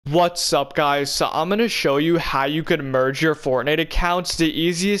What's up, guys? So I'm going to show you how you could merge your Fortnite accounts the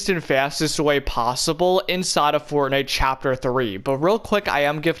easiest and fastest way possible inside of Fortnite Chapter 3. But real quick, I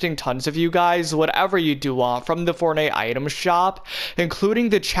am gifting tons of you guys whatever you do want from the Fortnite item shop, including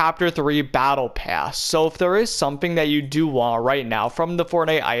the Chapter 3 Battle Pass. So if there is something that you do want right now from the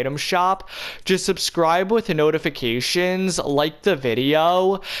Fortnite item shop, just subscribe with notifications, like the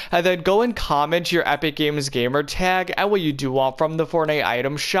video, and then go and comment your Epic Games gamer tag and what you do want from the Fortnite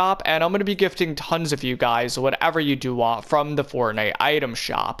item shop. And I'm going to be gifting tons of you guys whatever you do want from the Fortnite item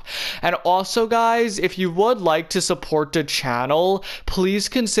shop. And also, guys, if you would like to support the channel, please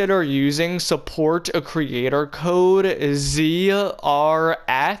consider using support a creator code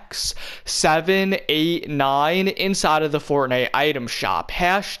ZRX789 inside of the Fortnite item shop,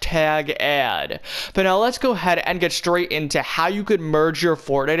 #ad. But now let's go ahead and get straight into how you could merge your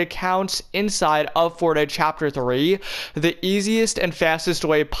Fortnite accounts inside of Fortnite Chapter 3 the easiest and fastest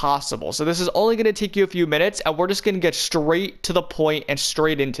way possible. So this is only going to take you a few minutes, and we're just going to get straight to the point and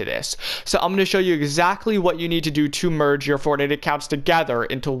straight into this. So I'm going to show you exactly what you need to do to merge your Fortnite accounts together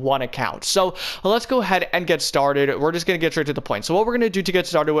into one account. So let's go ahead and get started. We're just going to get straight to the point. So what we're going to do to get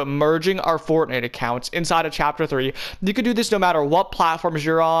started with merging our Fortnite accounts inside of Chapter 3, you can do this no matter what platforms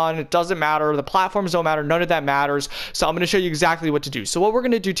you're on. It doesn't matter. The platforms don't matter. None of that matters. So I'm going to show you exactly what to do. So what we're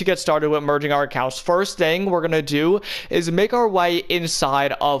going to do to get started with merging our accounts, first thing we're going to do is make our way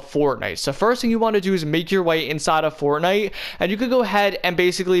inside of Fortnite. So first thing you want to do is make your way inside of Fortnite, and you could go ahead and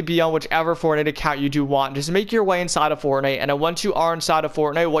basically be on whichever Fortnite account you do want. Just make your way inside of Fortnite, and then once you are inside of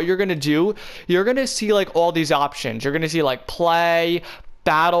Fortnite, what you're going to do, you're going to see like all these options. You're going to see like play,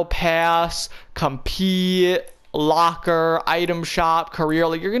 battle pass, compete, locker, item shop, career.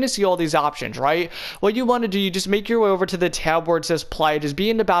 Like, you're going to see all these options, right? What you want to do, you just make your way over to the tab where it says play. Just be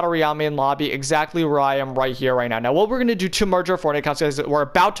in the battle royale main lobby, exactly where I am right here right now. Now what we're going to do to merge our Fortnite accounts is we're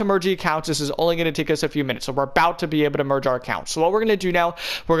about to merge the accounts. This is only going to take us a few minutes, so we're about to be able to merge our accounts. So what we're going to do now,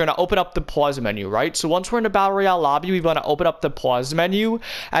 we're going to open up the pause menu, right? So once we're in the battle royale lobby, we want to open up the pause menu,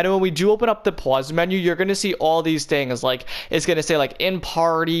 and when we do open up the pause menu, you're going to see all these things. Like, it's going to say like in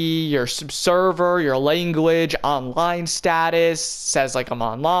party, your server, your language, online status, says like I'm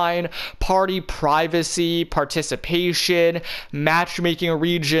online, party, privacy, participation, matchmaking,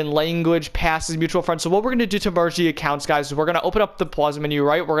 region, language, passes, mutual friends. So what we're going to do to merge the accounts, guys, is we're going to open up the pause menu,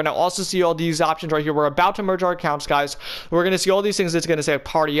 right? We're going to also see all these options right here. We're about to merge our accounts, guys. We're going to see all these things. It's going to say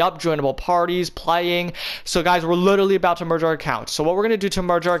party up, joinable parties, playing. So guys, we're literally about to merge our accounts. So what we're going to do to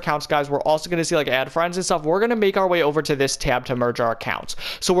merge our accounts, guys, we're also going to see like add friends and stuff. We're going to make our way over to this tab to merge our accounts.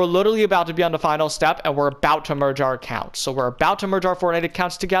 So we're literally about to be on the final step, and we're about to merge our accounts. So we're about to merge our Fortnite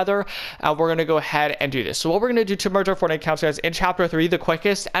accounts together, and we're going to go ahead and do this. So what we're going to do to merge our Fortnite accounts, guys, in Chapter 3, the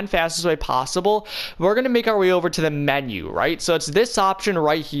quickest and fastest way possible, we're going to make our way over to the menu, right? So it's this option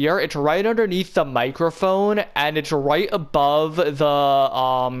right here. It's right underneath the microphone, and it's right above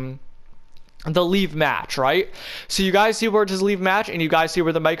the leave match, right? So you guys see where it says leave match, and you guys see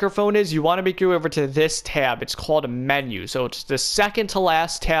where the microphone is. You want to make your way over to this tab. It's called menu. So it's the second to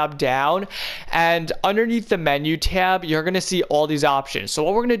last tab down, and underneath the menu tab, you're going to see all these options. So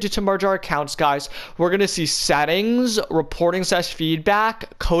what we're going to do to merge our accounts, guys, we're going to see settings,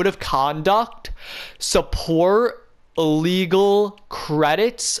 reporting/feedback, code of conduct, support, legal,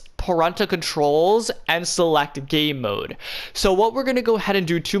 credits, parental controls, and select game mode. So what we're going to go ahead and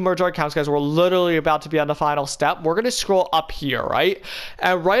do to merge our accounts, guys, we're literally about to be on the final step. We're going to scroll up here, right?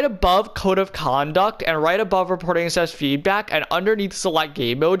 And right above code of conduct and right above reporting says feedback and underneath select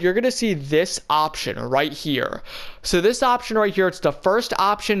game mode, you're going to see this option right here. So this option right here, it's the first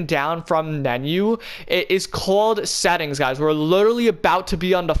option down from menu. It is called settings, guys. We're literally about to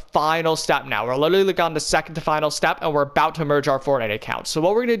be on the final step now. We're literally like on the second to final step, and we're about to merge our Fortnite accounts. So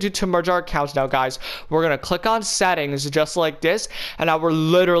what we're going to do to merge our accounts now, guys, we're going to click on settings just like this, and now we're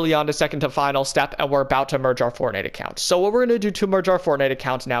literally on the second to final step, and we're about to merge our Fortnite accounts. So what we're going to do to merge our Fortnite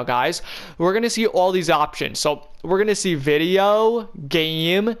accounts now, guys, we're going to see all these options. So we're going to see video,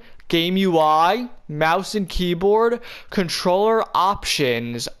 game UI, mouse and keyboard, controller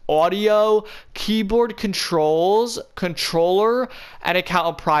options, audio, keyboard controls, controller, and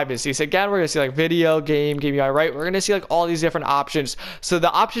account privacy. So again, we're gonna see like video, game UI, right? We're gonna see like all these different options. So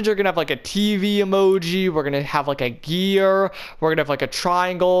the options are gonna have like a TV emoji, we're gonna have like a gear, we're gonna have like a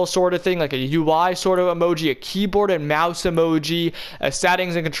triangle sort of thing, like a UI sort of emoji, a keyboard and mouse emoji, a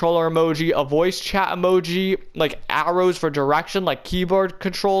settings and controller emoji, a voice chat emoji, like arrows for direction, like keyboard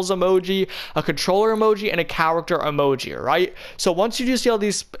controls emoji, a controller emoji, and a character emoji, right? So once you just see all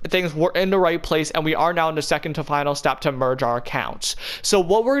these things, we're in the right place, and we are now in the second to final step to merge our accounts. So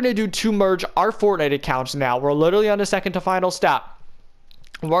what we're going to do to merge our Fortnite accounts now, we're literally on the second to final step.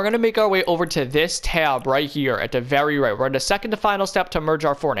 we're going to make our way over to this tab right here at the very right. We're in the second to final step to merge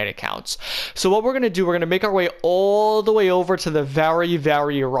our Fortnite accounts. So what we're going to do, we're going to make our way all the way over to the very,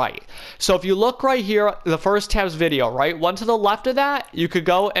 very right. So if you look right here, the first tab's video, right? One to the left of that, you could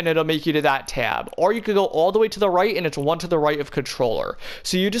go and it'll make you to that tab. Or you could go all the way to the right and it's one to the right of controller.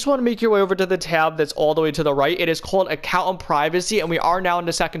 So you just want to make your way over to the tab that's all the way to the right. It is called account and privacy, and we are now in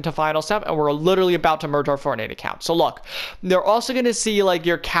the second to final step, and we're literally about to merge our Fortnite account. So look, they're also going to see like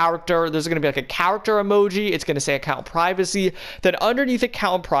your character. There's going to be like a character emoji. It's going to say account privacy. Then underneath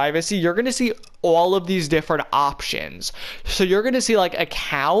account privacy, you're going to see all of these different options. So you're going to see like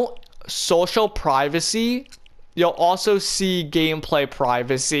account, social privacy. You'll also see gameplay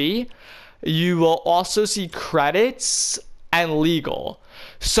privacy. You will also see credits and legal.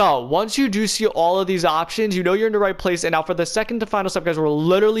 So once you do see all of these options, you know you're in the right place. And now for the second to final step, guys, we're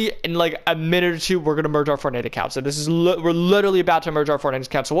literally in like a minute or two, we're going to merge our Fortnite account. So this is we're literally about to merge our Fortnite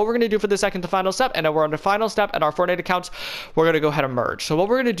account. So what we're going to do for the second to final step, and then we're on the final step and our Fortnite accounts, we're going to go ahead and merge. So what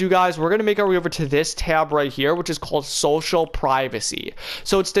we're going to do, guys, we're going to make our way over to this tab right here, which is called social privacy.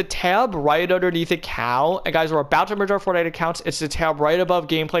 So it's the tab right underneath account. And guys, we're about to merge our Fortnite accounts. It's the tab right above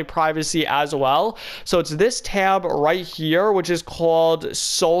gameplay privacy as well. So it's this tab right here, which is called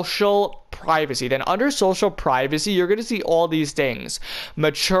social privacy. Then under social privacy, you're going to see all these things: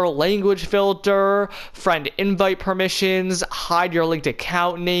 mature language filter, friend invite permissions, hide your linked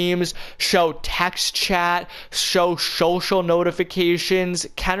account names, show text chat, show social notifications,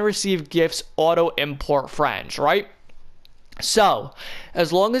 can receive gifts, auto import friends, right? So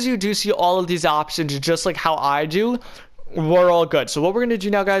as long as you do see all of these options, just like how I do, we're all good. So what we're going to do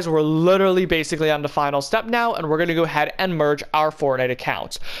now, guys, we're literally basically on the final step now, and we're going to go ahead and merge our Fortnite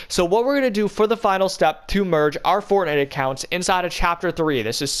accounts. So what we're going to do for the final step to merge our Fortnite accounts inside of chapter 3,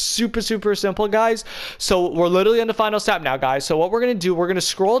 this is super simple, guys. So we're literally on the final step now, guys. So what we're going to do, we're going to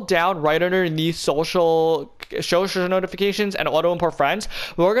scroll down right underneath social notifications and auto import friends.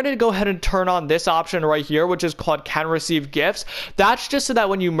 We're going to go ahead and turn on this option right here, which is called can receive gifts. That's just so that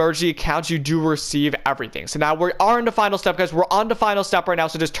when you merge the accounts, you do receive everything. So now we are in the final step, guys. We're on the final step right now.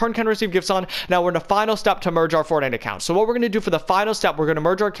 So just turn can receive gifts on. Now we're in the final step to merge our Fortnite accounts. So what we're going to do for the final step, we're going to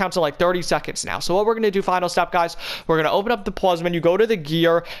merge our accounts in like 30 seconds now. So what we're going to do, final step, guys, we're going to open up the pause menu, go to the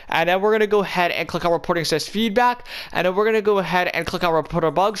gear, and then we're going to go ahead and click on reporting says feedback, and then we're going to go ahead and click on report a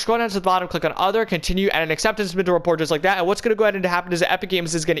bug, scroll down to the bottom, click on other, continue, and an acceptance has been to report, just like that. And what's going to go ahead and happen is that Epic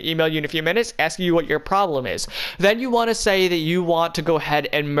Games is going to email you in a few minutes asking you what your problem is. Then you want to say that you want to go ahead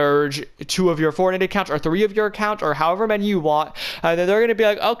and merge 2 of your Fortnite accounts or 3 of your accounts or however many you want. And then they're going to be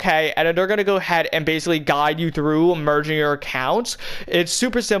like, okay, and then they're going to go ahead and basically guide you through merging your accounts. It's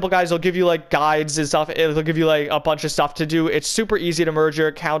super simple, guys. They'll give you like guides and stuff. They'll give you like a bunch of stuff to do. It's super easy to merge your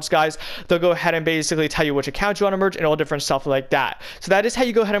accounts, guys. They'll go ahead and basically tell you which account you want to merge and all different stuff like that. So that is how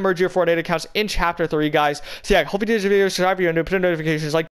you go ahead and merge your Fortnite accounts in chapter 3, guys. So yeah, hope you did this video. Subscribe if you're new, put in notifications, like